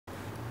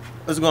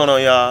What's going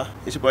on, y'all?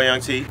 It's your boy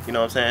Young T, you know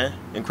what I'm saying?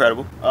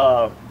 Incredible.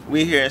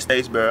 We here in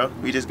Statesboro.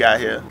 We just got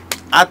here.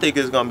 I think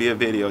it's gonna be a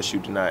video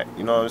shoot tonight,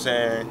 you know what I'm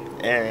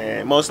saying?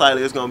 And most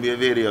likely it's gonna be a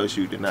video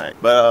shoot tonight.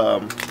 But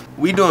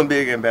we doing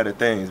bigger and better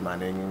things, my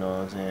nigga, you know what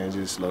I'm saying?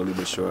 Just slowly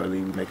but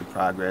surely, we making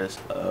progress.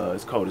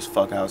 It's cold as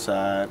fuck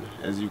outside.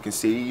 As you can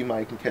see, you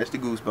might can catch the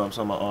goosebumps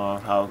on my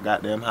arm, how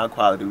goddamn high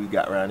quality we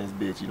got around this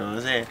bitch, you know what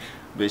I'm saying?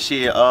 But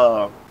shit,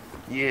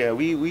 yeah,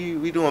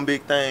 we doing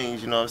big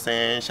things, you know what I'm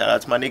saying? Shout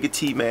out to my nigga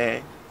T,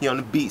 man. He on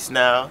the beats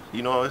now,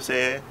 you know what I'm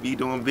saying? We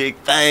doing big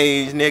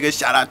things, nigga.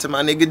 Shout out to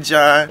my nigga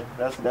John.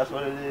 That's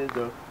what it is,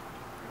 though.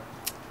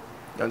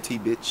 Young T,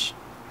 bitch.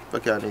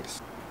 Fuck y'all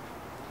niggas.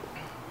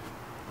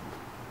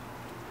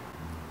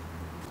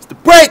 It's the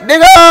break,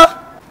 nigga!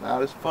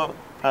 Loud as fuck.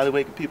 Probably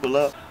waking people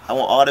up. I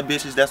want all the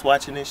bitches that's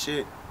watching this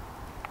shit.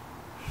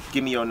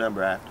 Give me your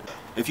number after.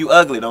 If you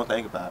ugly, don't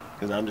think about it.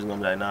 Cause I'm just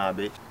gonna be like, nah,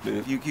 bitch. But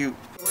if you cute.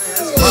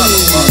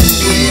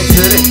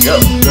 Yo,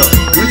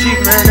 Gucci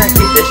man, I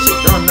get that shit,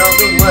 don't know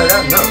me what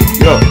I know.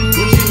 Yo,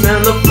 Gucci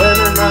man look flat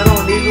and I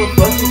don't even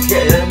fucking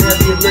care. And if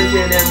you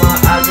looking at my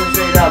eyes and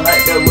say I like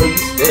the way you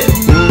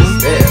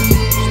stare.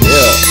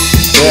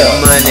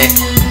 Money,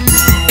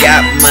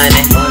 got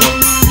money,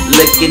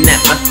 looking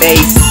at my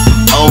face,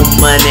 oh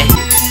money.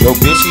 Yo,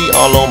 bitch, she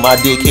all on my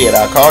dickhead.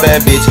 I call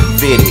that bitch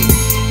fitty.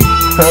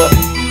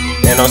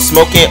 And I'm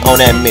smoking on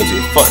that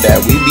midget. Fuck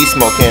that, we be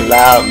smoking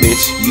loud,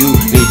 bitch. You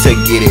need to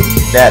get it.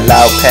 That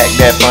loud pack,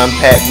 that fun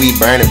pack, we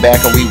burn it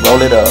back and we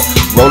roll it up.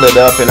 Roll it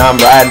up and I'm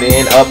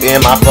riding up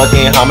in my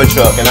fucking Hummer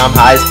truck and I'm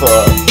high as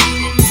fuck.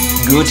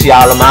 Gucci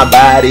all on my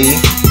body.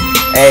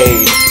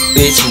 Ayy,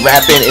 bitch,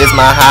 rapping is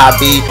my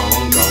hobby.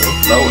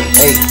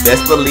 Hey,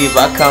 best believe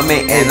I come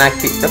in and I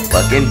kick the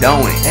fucking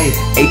doing. Hey,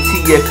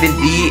 ATF and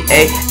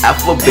DA,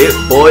 alphabet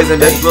boys, and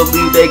best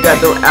believe they got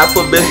them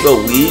alphabets,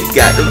 but we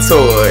got them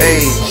toys.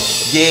 Hey,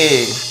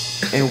 yeah,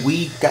 and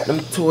we got them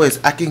toys.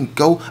 I can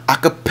go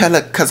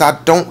acapella cause I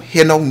don't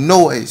hear no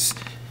noise.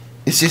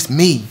 It's just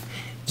me.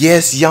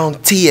 Yes, Young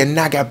T, and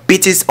I got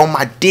bitches on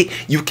my dick.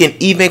 You can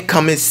even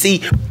come and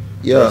see.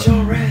 Yeah,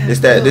 this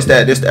that.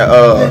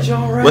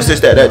 What's this?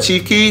 That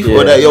Chief Keef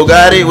or that Yo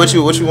Gotti? What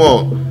you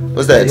want?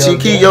 What's that? Chief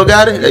Keef, Yo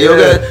Gotti? Yo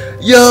Gotti.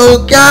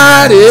 Yo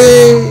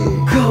Gotti.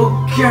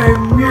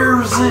 Cocaine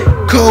music.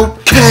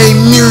 Cocaine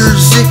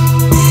music.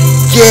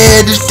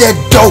 Yeah, this that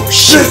dope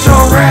shit.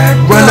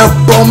 Run up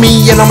on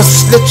me and I'ma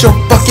slit your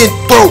fucking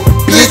throat,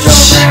 bitch.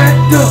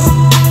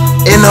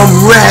 And I'm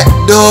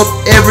racked up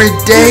every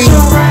day.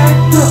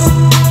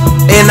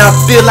 And I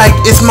feel like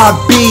it's my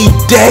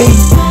B-day.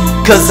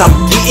 Cause I'm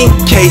getting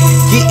cake,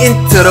 getting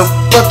to the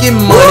fucking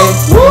money.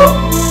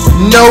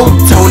 No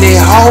Tony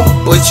Hawk,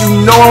 but you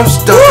know I'm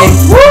stunting.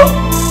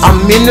 I'm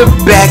in the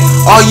back,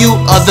 all you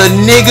other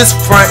niggas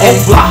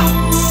frontin'.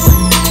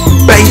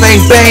 Bang,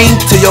 bang, bang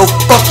to your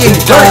fucking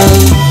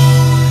dome.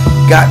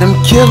 Got them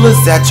killers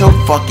at your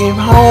fucking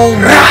home,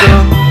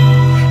 nigga.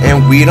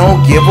 And we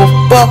don't give a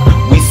fuck,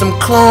 we some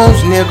clones,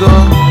 nigga.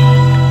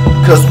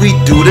 Cause we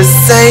do the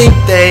same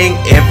thing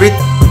every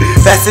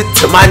facet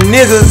to my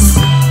niggas.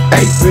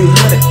 Hey,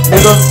 300,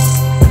 nigga.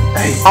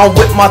 Hey, I'm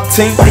with my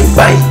team, bang,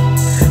 bang.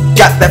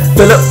 Got that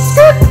Phillip,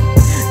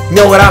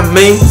 know what I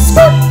mean?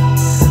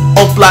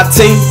 On fly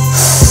team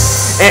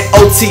and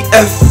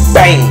OTF,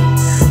 bang.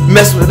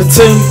 Mess with the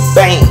team,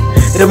 bang.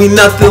 There'll be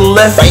nothing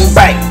left, bang,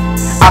 bang.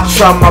 I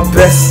try my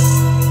best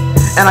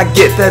and I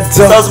get that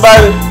done.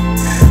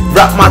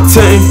 Rock my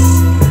team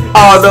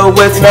all the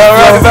way to the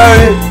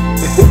floor.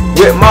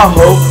 With my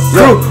whole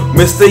crew,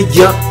 Mr.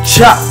 Young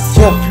Chop.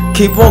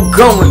 Keep on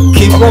going,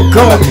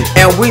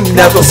 and we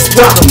never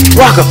stop.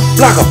 Wocka,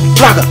 Flocka,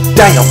 Flocka,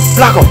 damn.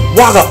 Flocka,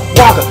 Wocka,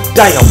 Wocka,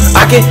 damn.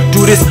 I can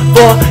do this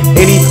for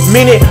any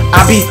minute,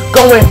 I be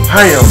going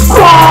ham.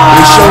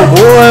 It's your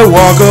boy,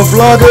 Wocka,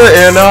 Flocka,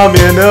 and I'm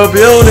in the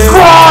building.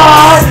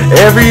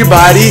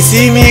 Everybody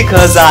see me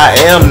cause I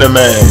am the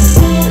man.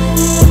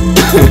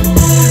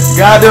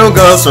 Got them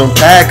girls from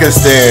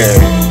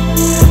Pakistan.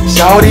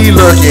 Shawty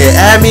looking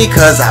at me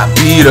cause I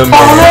be the man.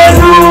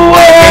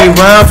 I ain't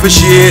rhyme for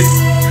shit.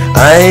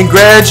 I ain't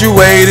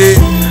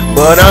graduated,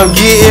 but I'm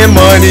getting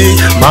money.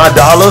 My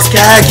dollars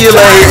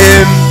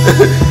calculating.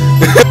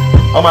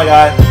 Oh my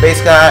God, bass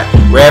god,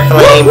 red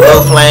flame,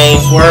 blue flame.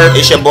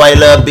 It's your boy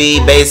Lil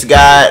B, bass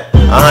god.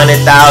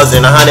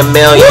 100,000, 100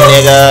 million,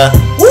 nigga.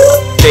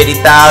 50,000,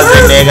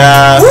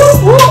 nigga.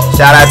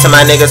 Shout out to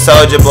my nigga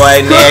Soulja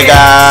boy,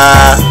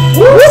 nigga.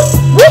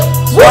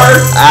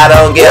 I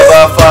don't give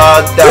a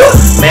fuck though.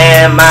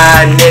 Man,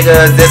 my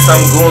niggas, there's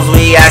some goons,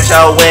 we at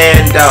your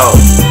window.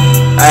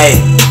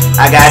 Hey,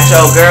 I got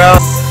your girl.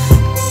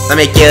 Let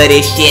me kill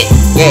this shit,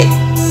 yeah.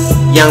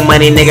 Young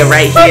money nigga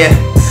right here.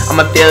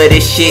 I'ma feel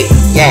this shit,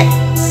 yeah.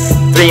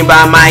 3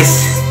 by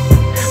mice,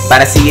 about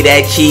to see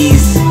that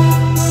cheese.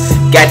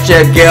 Got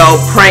your girl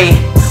praying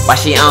while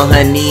she on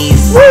her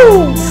knees.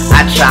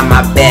 I try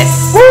my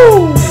best,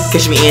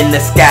 catch me in the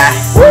sky.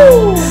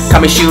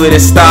 Come and shoot a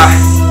star,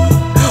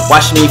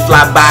 watch me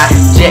fly by.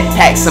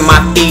 Jetpacks on my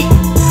feet,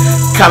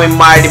 call me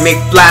Marty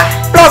McFly.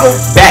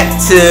 Back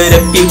to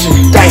the future.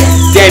 Damn,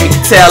 you can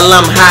tell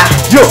I'm high.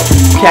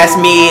 Pass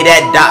me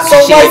that doctor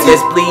shit.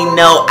 Just please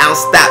no, I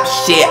don't stop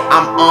shit.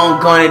 I'm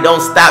on going,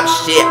 don't stop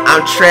shit.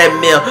 I'm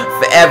treadmill,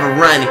 forever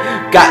running.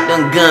 Got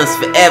them guns,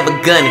 forever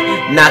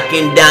gunning.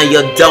 Knocking down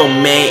your door,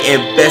 man.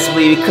 And best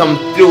way to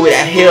come through with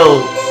that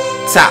hill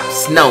top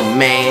snow,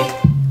 man.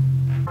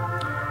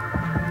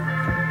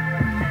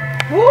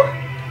 Woo.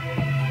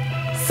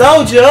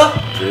 Soulja.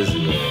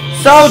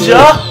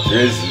 Soulja.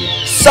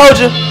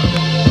 Soulja.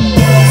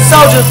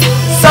 Soulja,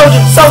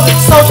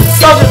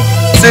 Soulja.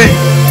 See,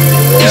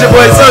 it's your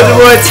boy Soulja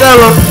Boy, tell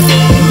him.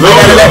 I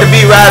gotta let the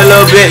beat ride a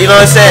little bit, you know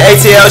what I'm saying?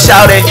 ATL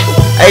shout it.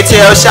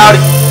 ATL shout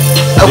it.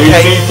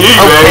 Okay,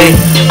 okay.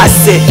 I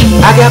said,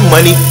 I got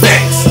money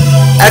bags.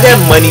 I got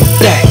money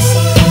bags.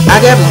 I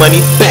got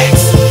money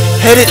bags.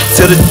 Headed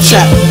to the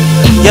trap.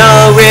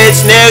 Young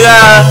rich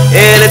nigga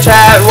in the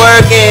trap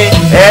working.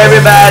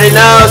 Everybody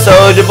knows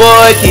Soulja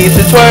Boy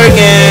keeps it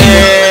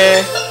twerking.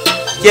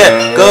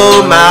 Yeah,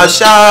 gold mouth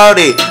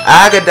shawty.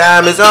 I got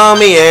diamonds on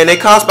me and they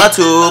cost by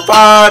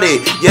 $240.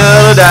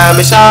 Yellow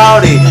diamond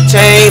shawty,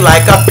 chain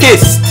like a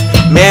pissed.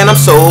 Man, I'm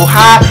so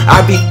high,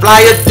 I be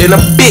flyer than a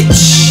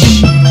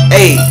bitch.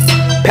 Ayy,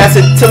 pass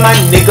it to my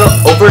nigga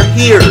over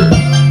here.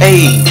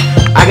 Ayy,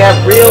 I got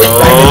real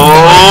diamonds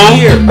right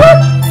here.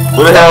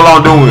 What the hell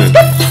I'm doing?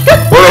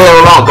 Where the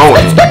hell I'm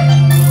going?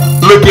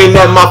 Looking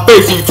at my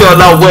face, you tell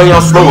that way I'm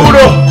slow.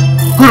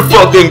 Who the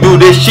fuck can do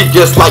this shit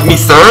just like me,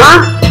 sir?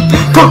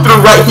 Come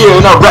through right here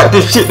and I rap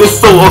this shit that's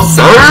so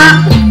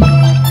absurd.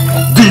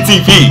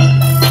 DTP,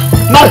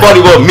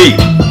 nobody but me.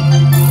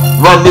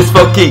 Run this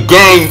fucking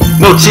game,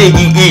 no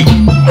chingy eat.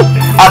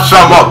 I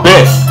try my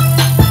best.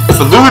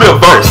 It's a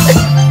Ludacris.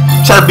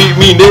 Try to beat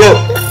me, nigga.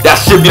 That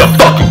should be a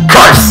fucking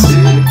curse.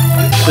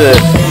 Shit.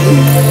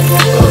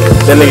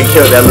 That nigga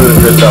killed that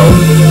Ludacris though.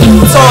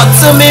 Talk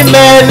to me,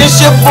 man. It's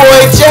your boy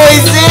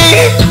Jay-Z.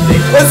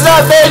 What's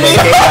up, baby?